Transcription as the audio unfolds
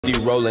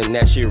Rolling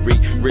that shit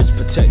wrist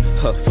protect,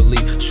 fully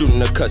shooting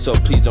the cut, so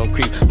please don't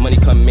creep. Money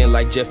come in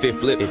like Jeff it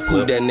flip.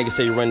 Who that nigga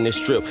say run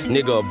this strip?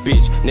 Nigga a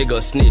bitch, nigga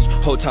a snitch.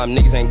 Whole time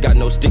niggas ain't got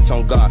no sticks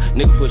on guard.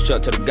 Nigga push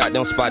up to the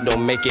goddamn spot,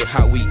 don't make it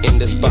how we in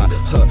the spot.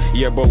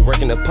 Yeah, bro,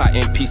 working the pot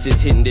in pieces,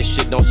 hitting this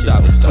shit, don't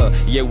stop.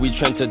 Yeah, we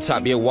trend to the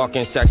top, yeah,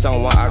 walking sacks, I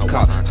don't want our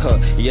cop.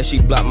 Yeah,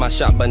 she blocked my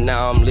shot, but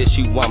now I'm lit,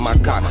 she want my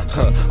cock.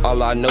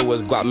 All I know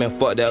is guap, man,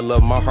 fuck that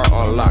love, my heart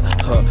on lock.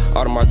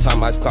 All of my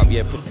time, ice clock,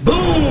 yeah.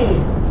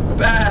 Boom!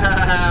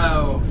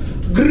 Bow!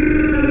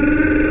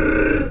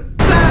 Grrrr!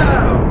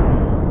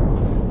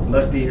 Bow!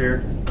 Lefty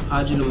here.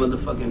 Hadj in the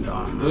motherfucking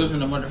dawn. Billz in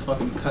the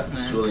motherfucking cut,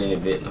 man. Swouly in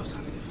a bit. No,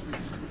 sorry.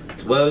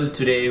 Well,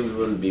 today we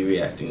will be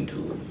reacting to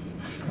a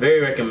very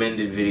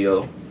recommended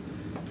video,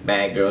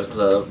 Bad Girls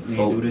Club. We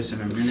ain't do this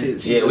in a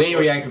minute. Yeah, we ain't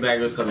react to Bad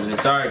Girls Club. And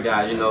sorry,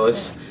 guys. You know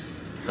it's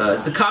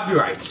the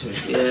copyrights.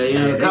 Yeah, you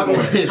know the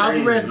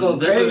copyrights go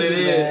crazy. That's what it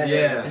is. Man.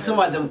 Yeah, it's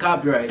about them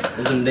copyrights.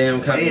 it's them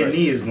damn copyrights.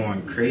 A&E is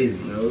going crazy,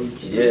 yo.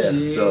 Yeah.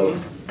 So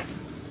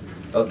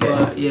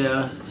okay.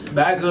 Yeah.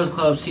 Bad Girls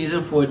Club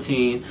season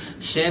 14,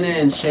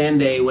 Shannon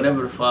Shannade,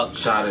 whatever the fuck.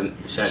 Shannon.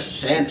 No,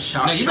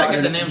 you gotta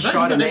get the name.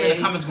 The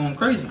comments going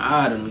crazy.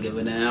 I don't give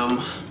a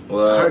damn.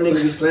 Well, Her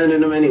niggas be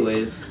slandering them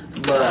anyways.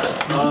 But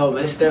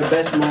it's their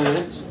best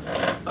moments.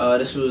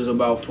 This was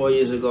about 4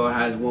 years ago. It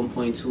has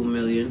 1.2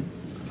 million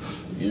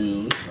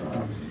views.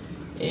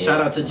 Shout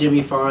out to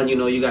Jimmy Fallon. You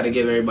know you gotta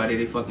give everybody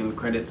their fucking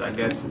credits, I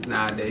guess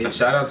nowadays.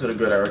 Shout out to the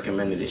girl that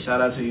recommended it. Shout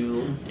out to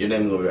you. Your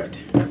name is gonna be right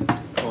there.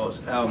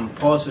 Pause.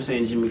 Pause for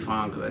saying Jimmy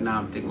Fallon, because now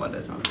I'm thinking about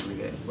that sounds really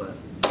gay, but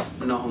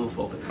I'm not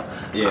homophobic.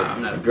 Yeah,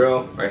 I'm not a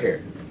girl right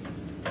here.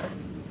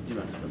 You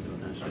gotta stop doing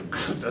that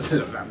shit. That's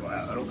it.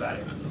 I don't got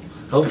it.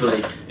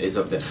 Hopefully it's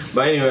up there.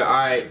 But anyway,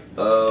 alright,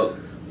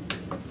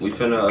 we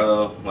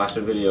finna watch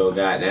the video,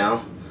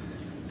 goddamn.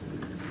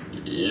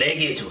 Let's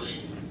get to it.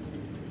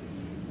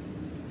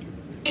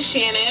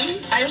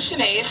 Shannon, I'm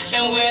Shannade,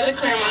 and we're the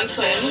Clermont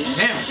twins.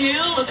 Damn. If you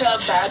look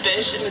up bad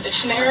bitch in the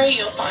dictionary,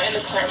 you'll find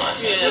the Clermont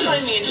twins. You'll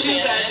find me and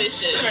Shannon. Bad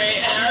bitches.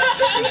 Right.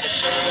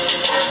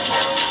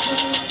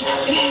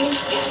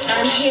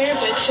 I'm here,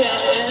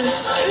 bitches.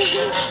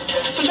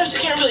 Sometimes you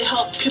can't really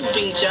help people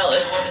being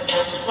jealous.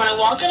 When I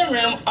walk in a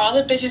room, all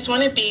the bitches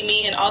want to be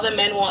me, and all the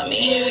men want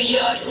me. New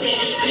York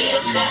City,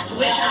 bitch, that's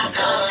where I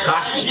come from.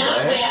 Cocky,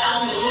 Not where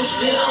I move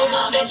to,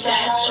 mom and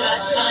dad's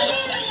trust fund.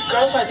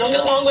 Girls who I don't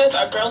get along with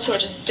are girls who are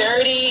just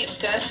dirty,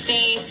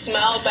 dusty,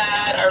 smell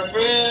bad, are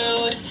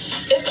rude.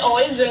 It's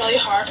always been really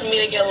hard for me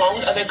to get along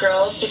with other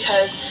girls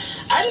because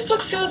I just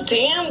look so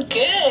damn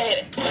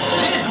good.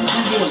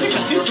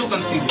 Damn, you too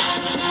conceited.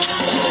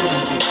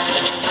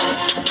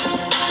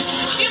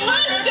 You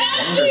look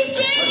dusty,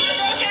 bitch!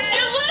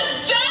 You look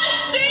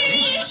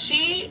dusty!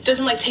 She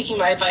doesn't like taking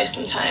my advice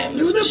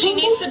sometimes. She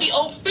needs to be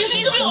open.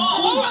 She needs to be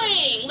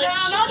open.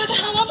 Not the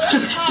time all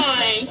the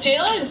time.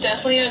 Jayla is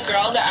definitely a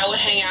girl that I would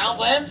hang out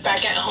with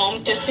back at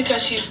home just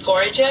because she's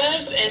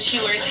gorgeous and she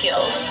wears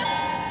heels.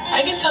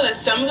 I can tell that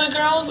some of the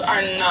girls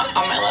are not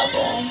on my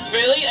level.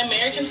 Really?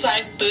 American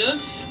flag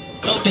boots?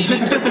 Oh, baby.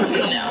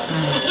 No.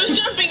 Who's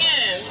jumping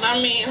in?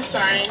 Not me. I'm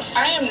sorry.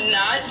 I am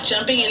not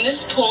jumping in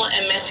this pool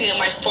and messing up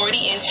my 40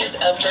 inches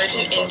of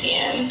virgin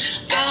Indian.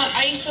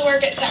 I used to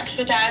work at Saks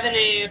Fifth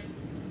Avenue.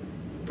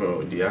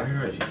 Bro, do y'all hear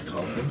her? She's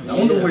talking. I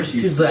wonder where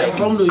she's like,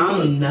 from New York.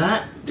 I'm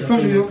not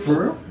from New York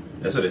for real?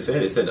 That's what it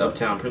said. It said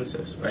Uptown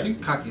Princess, right? She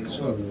cocky as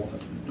fuck.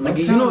 Like, Uptown,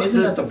 you know,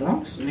 isn't that the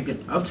Bronx? Nigga,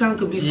 Uptown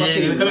could be Yeah,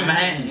 fucking. it could be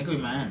Manhattan. It could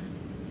be Manhattan.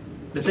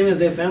 The thing is,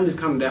 their family's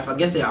kind of deaf. I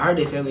guess I heard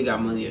their family got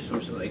money or some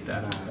shit like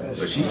that.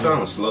 But she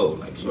sounds slow.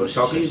 Like she was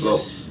talking She's slow.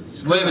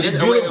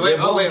 Wait.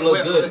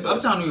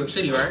 Uptown New York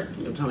City, right?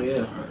 Uptown,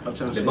 yeah.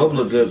 Uptown. They both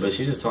look good, but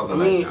she's just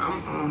talking. I mean,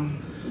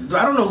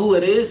 I don't know who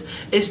it is.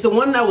 It's the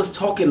one that was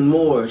talking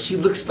more. She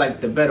looks like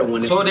the better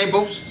one. So they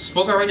both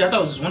spoke already? I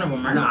thought it was just one of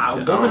them, right? Nah,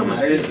 both of them was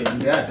speaking.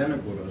 They're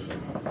identical though, so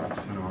it's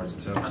kind of hard to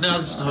tell. I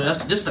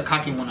think this is the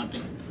cocky one, I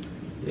think.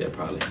 Yeah,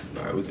 probably.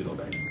 All right, we could go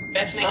back.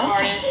 Best makeup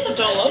artist.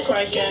 Don't look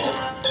like it.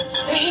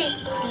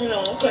 You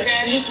don't look like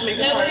she's a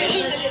makeup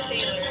artist.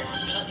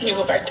 You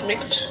go back to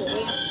makeup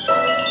school.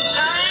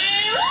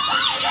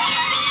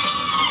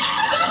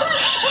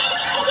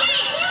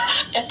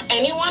 If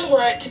anyone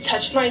were to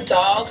touch my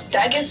dogs,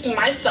 that gives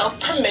myself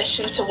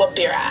permission to whoop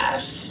your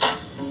ass.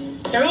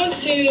 Everyone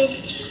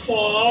seems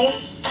cool.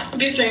 What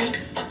do you think?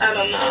 I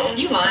don't know.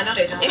 You lying, no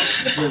they don't.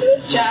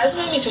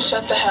 Jasmine needs to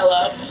shut the hell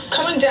up.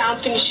 Coming down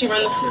thinks she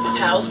runs the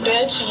house,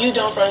 bitch. You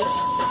don't run.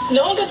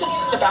 No one gives a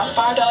about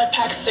 $5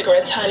 pack of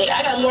cigarettes, honey.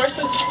 I got more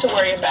things to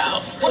worry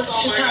about. What's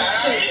 2 times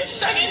 2?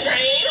 Second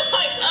grade.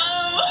 Like, no.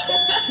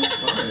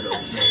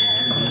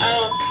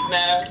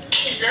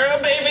 Girl,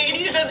 baby, you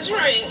need another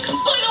drink.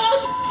 Like,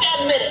 almost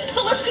admit it.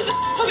 So let's get the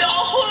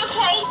all hold us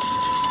wrong.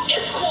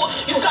 It's cool.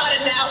 You got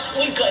it now.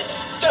 We good.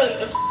 Done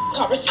the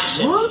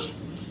conversation. What?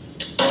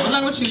 What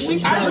language she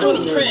speaking? I just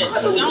want to print.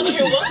 I don't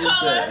care what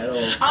color. I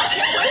don't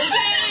care what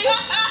shade.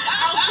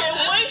 I don't care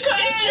what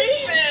country.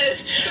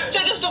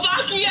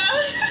 Czechoslovakia.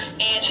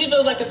 And she's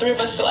feels like the three of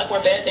us feel like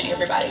we're better than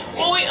everybody.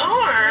 Well, we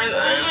are.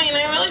 I mean,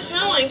 I really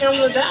feel like I'm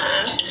the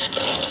best.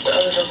 The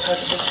other girls have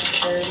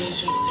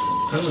insecurities.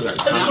 Kind of like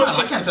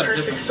I can't tell the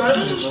difference. I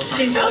don't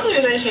think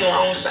there's anything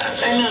wrong with that.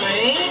 I know,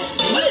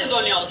 right? What is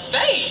on y'all's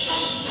face?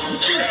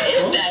 What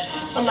is that?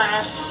 A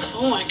mask.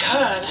 Oh my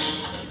god.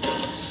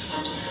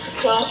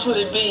 What else would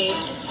it be?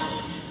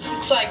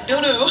 It's like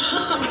doo-doo.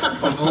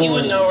 You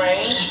would know,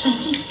 right?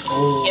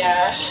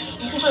 Yes.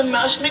 You can put as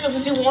much makeup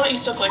as you want. You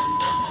still look like.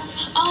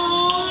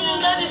 Oh,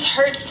 that just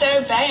hurts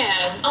so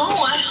bad.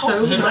 Oh, I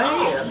hope So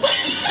bad.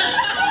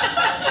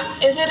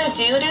 Is it a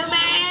doo-doo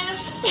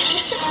mask?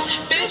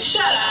 Bitch,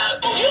 shut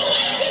up. You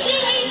wasted me,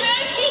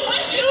 bitch. You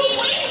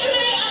wasted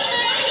me.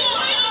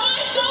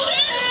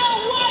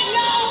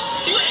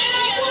 You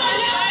envious,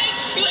 right?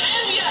 You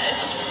envious.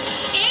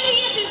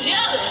 Envious and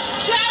jealous.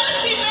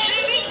 Jealousy,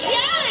 baby.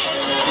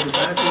 Jealous. The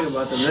bad thing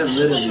about them, they're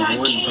literally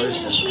one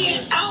person.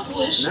 I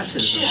was And that's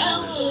just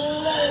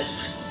jealous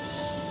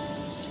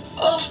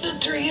of the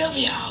three of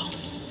y'all.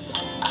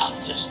 I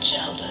was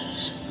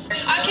jealous.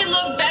 I can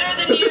look better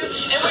than you and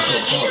we're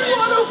just here.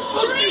 Why the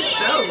fuck you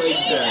sound like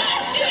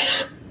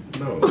that?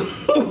 no.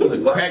 The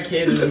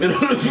crackhead in the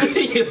middle of the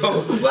video.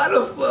 Why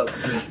the fuck?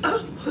 I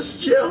was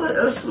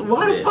jealous.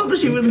 Why the fuck does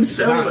she really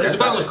sound like That's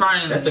that? why I was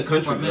crying. That's a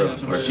country girl.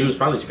 Or she was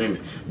probably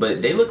screaming.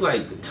 But they look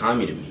like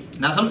Tommy to me.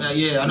 Now some,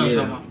 yeah, I know what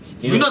you're talking about.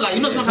 You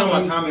know, sometimes Talking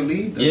about Tommy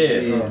Lee?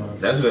 Yeah.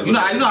 That's what you know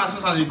how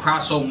sometimes you cry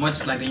so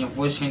much, like then your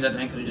voice changes at the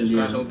end because you just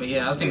cry so big.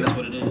 Yeah, I think that's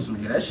what it is.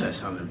 Yeah, that shit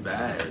sounded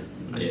bad.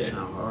 That shit Yeah.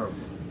 sounded horrible.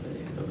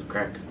 It was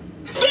crack.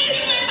 Bitch,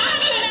 I'm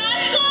an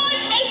asshole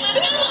and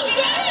still look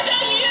better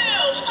than you.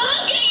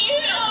 Look at you.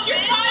 You're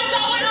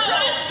 $5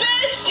 dress,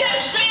 bitch.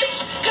 Yes, bitch.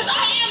 Because I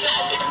am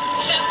that bitch.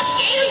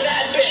 And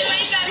that bitch. You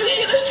ain't that bitch.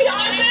 You see the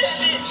CR,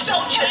 bitch?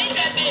 Don't touch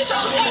that bitch.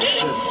 Don't touch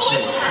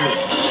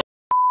it.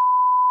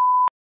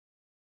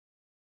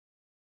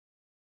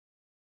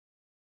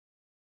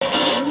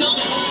 Look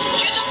at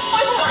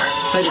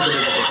her. Take it.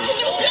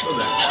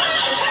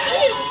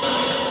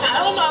 I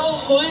don't know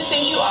who you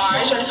think you are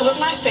trying to come up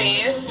my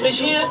face, but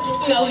you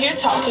know who you're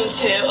talking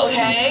to,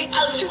 okay?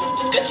 I was too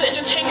good to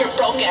entertain your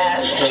broke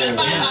ass.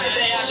 Everybody out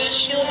there,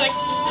 bitch. You look like,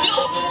 you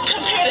don't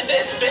compare to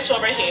this bitch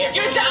over here.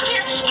 You're down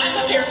here, I'm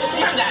up here.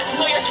 Remember that.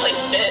 Know your place,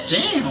 bitch.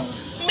 Damn.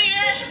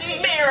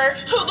 Mirror,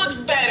 who looks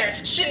better?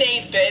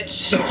 Shannade,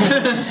 bitch.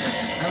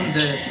 I'm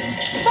dead.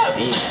 What's up?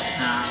 Nah,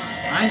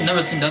 I ain't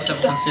never seen that type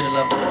of consider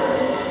level.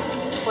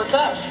 What's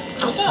up?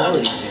 What's up?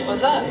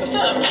 What's up? What's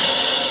up? What,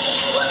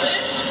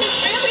 bitch?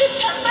 Really a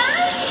temper?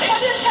 They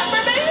have a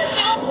temper, baby?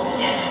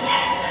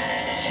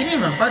 She didn't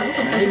even fight. What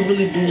the fuck? She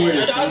really do wear the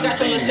Your dog's got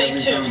something to say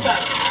too. What's up?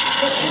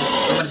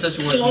 Somebody said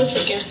she was. You only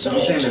forgive so I'm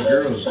many saying the people,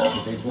 girls, so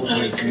they both I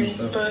wear the same agree.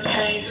 stuff. But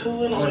hey, who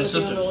would Oh, want the to be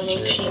on sisters. the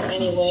winning team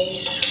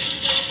anyways?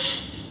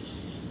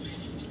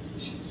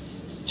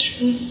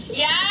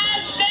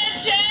 Yes,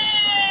 bitches!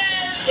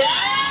 Yes!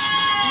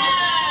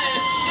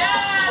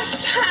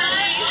 Yes!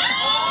 Honey!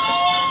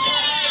 Oh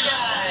my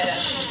god!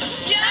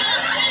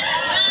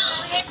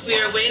 Yes! We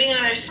are waiting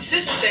on our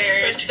sister.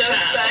 We're so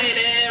excited.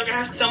 We're gonna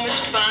have so much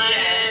fun.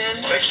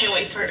 Yes. I can't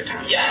wait for her to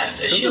come. Yes.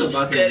 She Something looks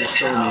about good them as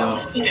throw me hell.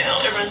 off. You know,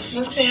 it runs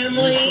in the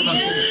family.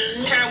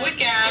 It's her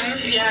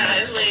weekend.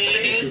 Yes.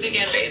 It's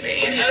weekend,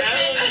 baby.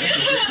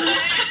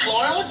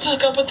 Lauren wants to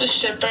hook up with the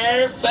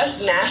shipper. That's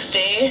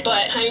nasty.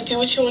 But honey, do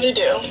what you want to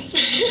do.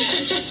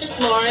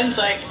 Lauren's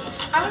like,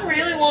 I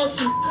really want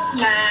some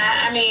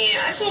I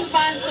just want to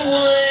find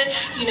someone,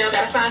 you know,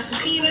 gotta find some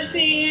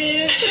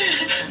penises.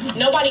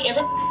 Nobody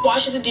ever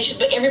washes the dishes,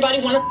 but everybody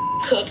want to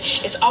cook.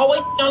 It's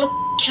always on the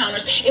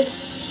counters.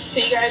 So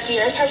you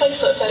guys have like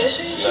foot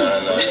fetishes?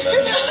 No.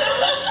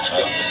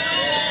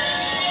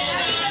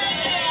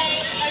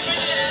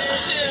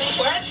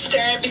 We're at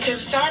Stir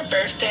because it's our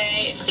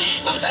birthday.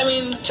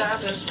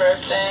 Jasmine's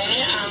birthday.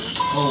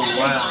 Oh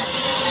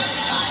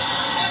wow.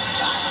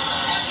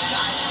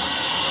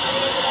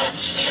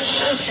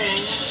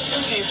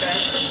 Okay,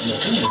 Beth. No,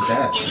 who is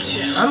that? You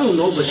too. I don't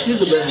know, but she's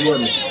the best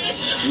one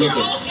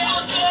looking.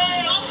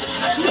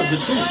 She look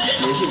good too.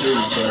 Yeah, she do,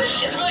 but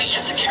She's really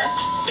insecure,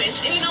 bitch.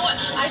 And you know what?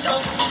 I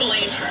don't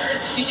blame her.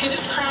 You see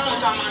this crown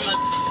is on my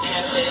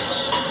head,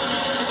 bitch.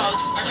 That's all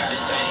I gotta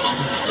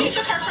say. You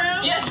took her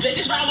crown? Yes, bitch.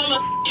 It's right on my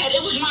head.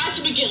 It was mine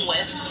to begin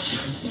with.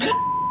 Good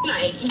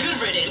night. Good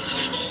riddance.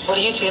 What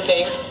do you two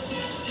think?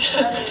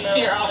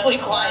 You're awfully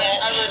quiet.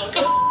 I really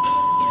don't.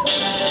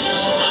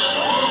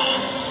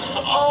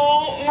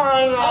 Oh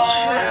my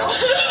god.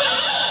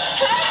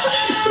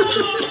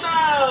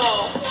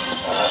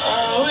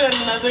 Oh, we got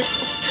another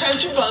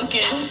country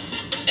bumpkin.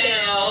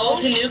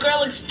 Ew. The new girl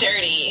looks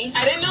dirty.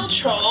 I didn't know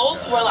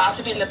trolls were allowed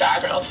to be in the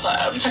Bad Girls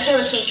Club. I have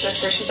a twin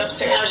sister. She's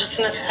upstairs. I was just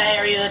gonna say,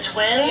 are you a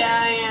twin? Yeah,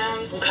 I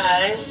am.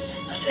 Okay.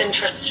 That's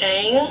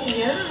interesting.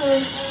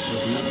 Yeah.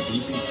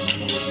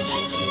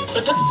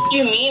 What the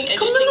you mean?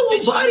 come on,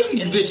 Interesting, buy bitch, these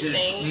you look bitches.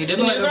 interesting. Yeah, The they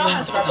new look like girl a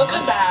has a motherfucker.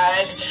 replica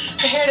bag.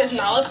 Her hair does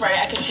not look right.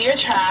 I can see her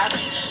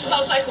tracks.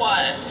 Looks like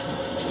what?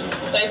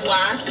 Like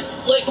what?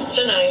 Like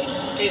tonight,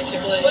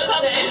 basically. What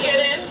up,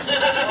 kidding?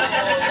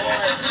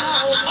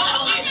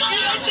 Oh, you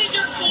guys think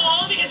you're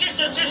cool because you're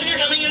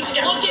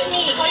Look at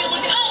me. Why you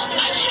looking at me? I'm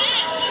Hadj.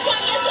 That's why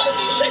I told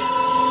you shit.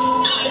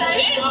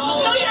 Bitch,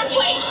 know your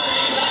place.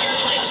 Know your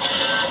place.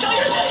 Know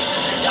your place.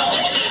 Know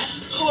it.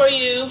 Who are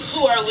you?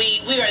 Who are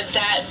we? We are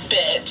that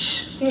bitch.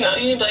 No,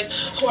 you need to be like,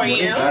 who are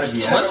you?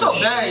 What's so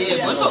bad?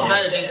 Yeah, what's so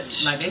bad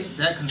that they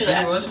that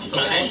consider us?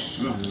 Okay.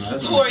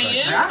 Who are you?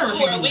 Like, I never Who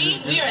seen are you we?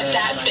 do We this are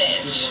bad. that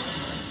bitch.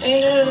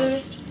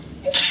 And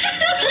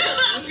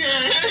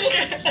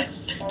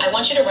I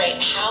want you to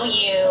write how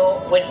you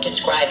would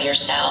describe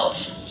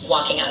yourself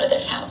walking out of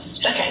this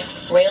house. okay.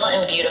 Real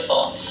and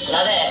beautiful.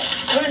 Love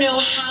it. I want to know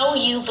how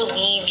you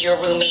believe your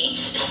roommates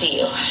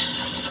see you.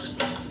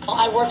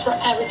 I work for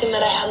everything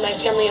that I have. My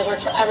family has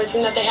worked for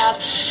everything that they have.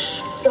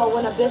 So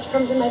when a bitch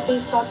comes in my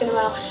face talking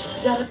about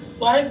that,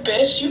 Why,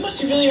 bitch? You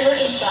must be really hurt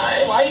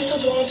inside. Why are you still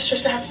dwelling on the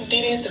situation that happened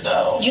 3 days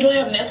ago? You don't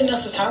have nothing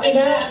else to talk about?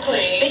 Exactly.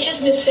 Bitch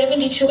just missed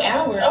 72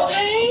 hours.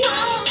 Okay.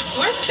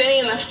 We're standing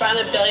in the front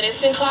of the belly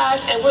dancing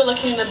class and we're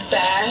looking the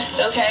best,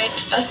 okay?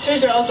 Us 3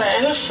 girls are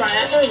in the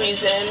front for a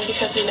reason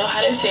because we know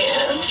how to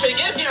dance.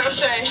 Forget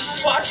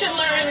Beyonce. Watch and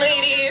learn,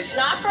 ladies.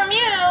 Not from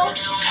you.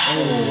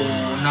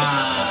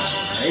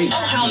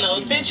 Oh, hell no.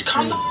 Bitch,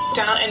 calm the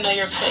down and know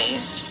your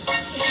place.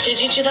 did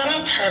you do that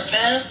on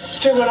purpose?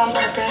 Do it on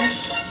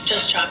purpose.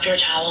 Just drop your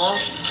towel.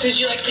 Did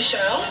you like the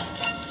show?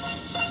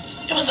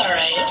 It was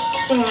alright.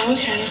 Oh,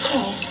 okay,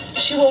 cool.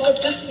 She woke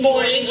up this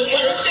morning with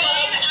the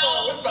same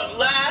outfit from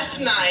last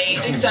night.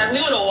 Exactly.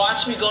 You want to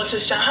watch me go into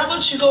the shower? How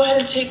about you go ahead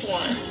and take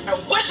one? I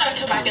wish I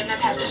could back and not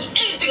have touched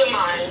anything of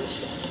mine.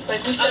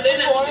 Like we said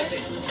before,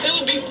 it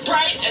would be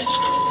bright as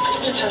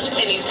to touch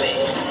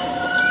anything.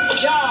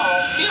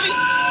 Y'all, you be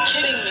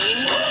kidding me?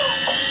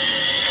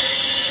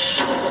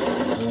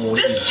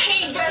 This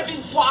paint better be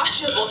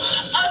washable.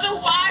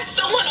 Otherwise,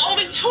 someone owe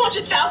me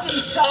 $200,000.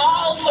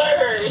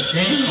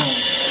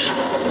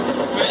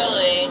 Damn.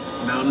 Really?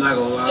 No, I'm not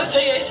gonna So lie. that's how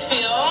you guys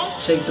feel?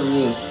 Shake the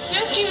room. You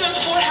guys can't even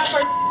afford half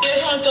our. You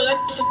guys want to throw that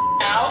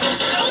out?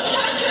 Don't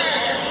touch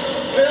her.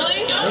 Really?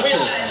 Don't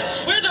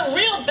touch. We're the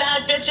real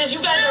bad bitches. You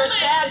guys are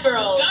bad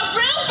girls. A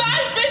real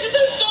bad bitch is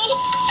a throw.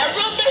 A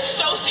real bitch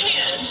throws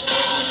hands.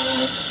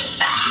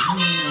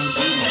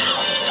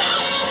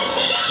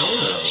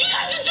 You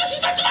guys are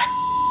disrespecting my.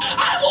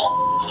 I will.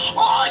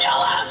 Oh,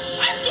 y'all up.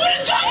 I swear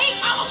to God.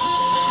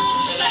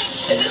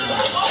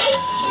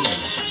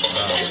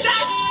 Is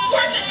that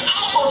worth it?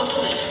 I'll call the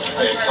police.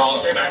 Hey, call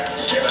stay back.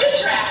 Get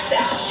your ass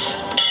out.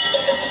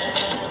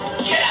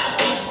 Get out.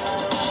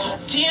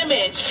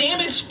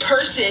 Damaged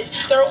purses.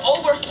 They're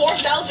over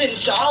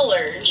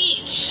 $4,000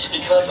 each.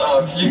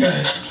 Because you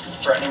guys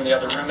threatening the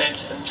other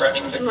roommates and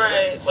threatening the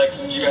Right. like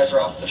you guys are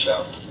off the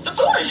show. Of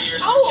So course. your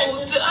Oh,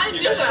 suitcases, I you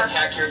knew guys that. can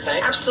pack your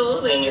thing.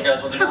 Absolutely. And you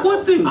guys will be Heck,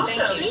 what thing?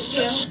 Awesome. Thank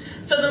you.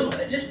 So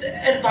the just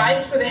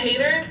advice for the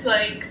haters,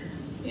 like,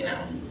 you know,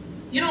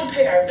 you don't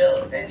pay our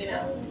bills, and you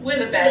know, we're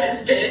the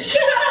baddest bitch.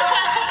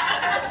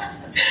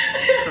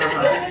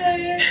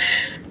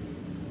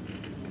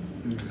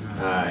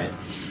 Alright.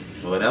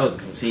 Well, that was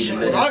conceding.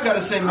 Well, I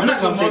gotta say, man,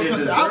 that's the I'm not most. gonna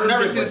say they I've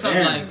never deserve seen it, but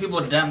something damn. like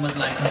people that much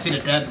like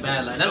considered that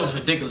bad. Like that was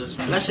ridiculous,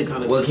 man. That shit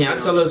kind of. Well, can I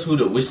tell us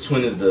which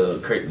twin is the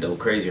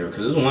crazier? Because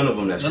there's one of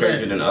them that's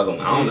crazier than the other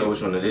one. I don't know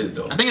which one it is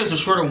though. I think it's the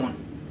shorter one.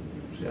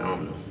 I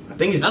don't know. I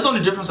think it's That's the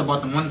only difference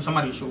about the one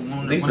somebody showed.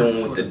 I think it's the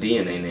one with the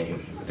DNA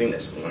name. I think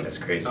that's the one that's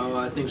crazy. Oh,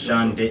 I think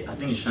Sean Day. I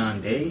think it's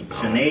Sean Day.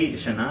 Shannade.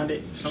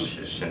 Shannade. Some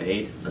shit.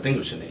 Shannade. I think it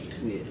was Shannade.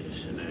 Yeah,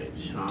 Shannade.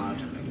 Sean.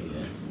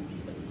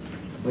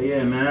 But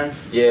yeah, man.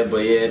 Yeah, but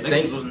yeah, I think it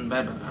thanks. wasn't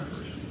bad.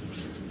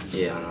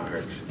 Yeah, I know I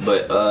heard.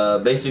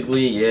 But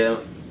basically, yeah.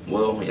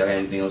 Well, y'all got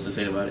anything else to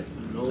say about it?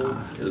 No.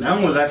 That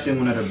one was actually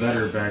one of the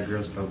better Bad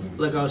Girls Club ones.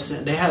 Like I was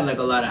saying, they had like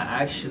a lot of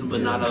action, but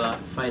not a lot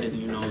of fighting.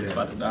 You know, it's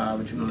about to die,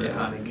 but you know they're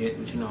trying to get,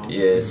 but you know.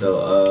 Yeah.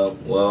 So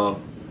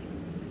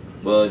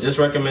well, just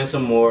recommend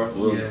some more.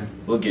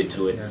 We'll get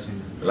to it. Yeah, I seen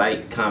that.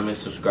 Like, comment,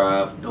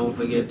 subscribe, Don't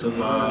forget to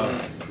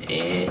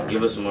and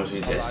give us some more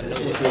suggestions.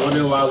 if you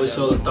wonder why we're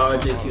so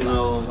lethargic, you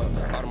know,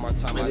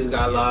 niggas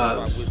got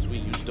lives.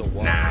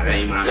 Nah, that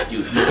ain't my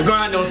excuse. The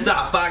grind don't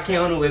stop.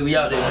 5K on the way. We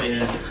out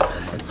there.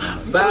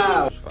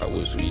 Bow. I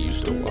wish we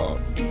used to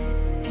walk. Okay,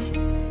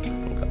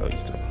 I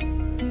used to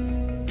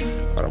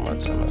walk. Out of my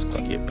time, I was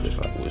clock, get pushed.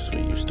 I wish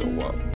we used to walk.